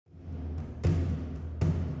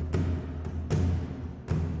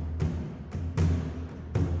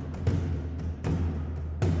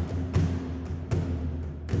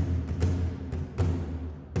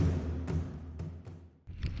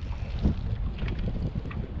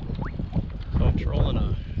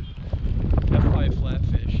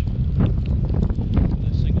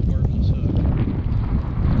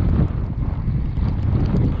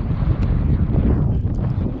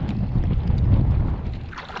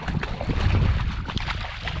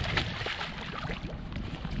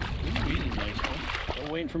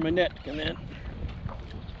waiting for my net to come in.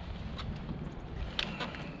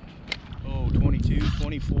 Oh, 22,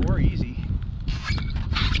 24, easy.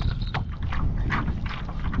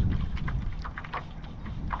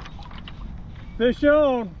 Fish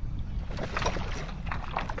on.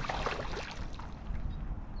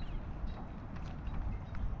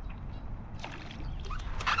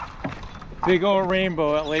 Big old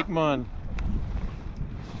rainbow at Lake Munn.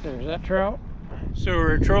 There's that trout. So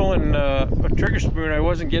we're trolling a trigger spoon. I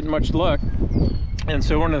wasn't getting much luck, and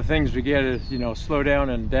so one of the things we get is, you know, slow down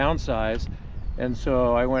and downsize. And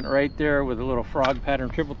so I went right there with a little frog pattern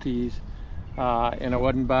triple T's, and it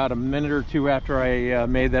wasn't about a minute or two after I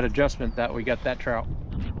made that adjustment that we got that trout.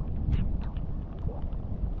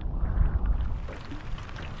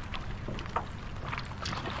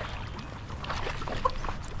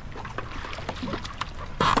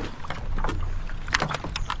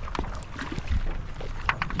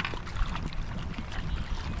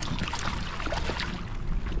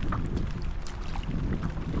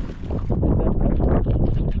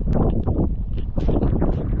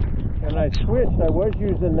 I switched. I was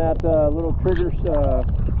using that little trigger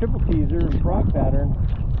triple teaser and frog pattern,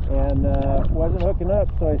 and wasn't hooking up,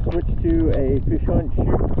 so I switched to a fish hunt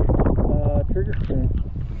shoot trigger spoon.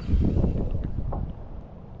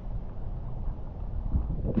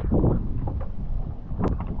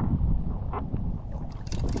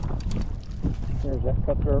 There's that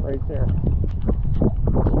cutthroat right there.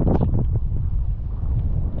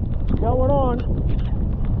 Got one on.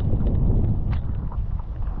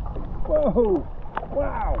 Whoa!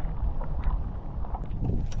 Wow!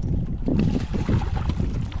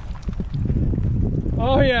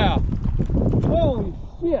 Oh yeah! Holy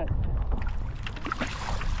shit!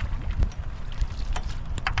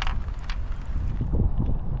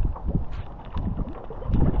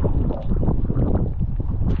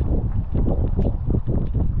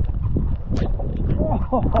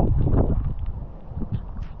 Oh.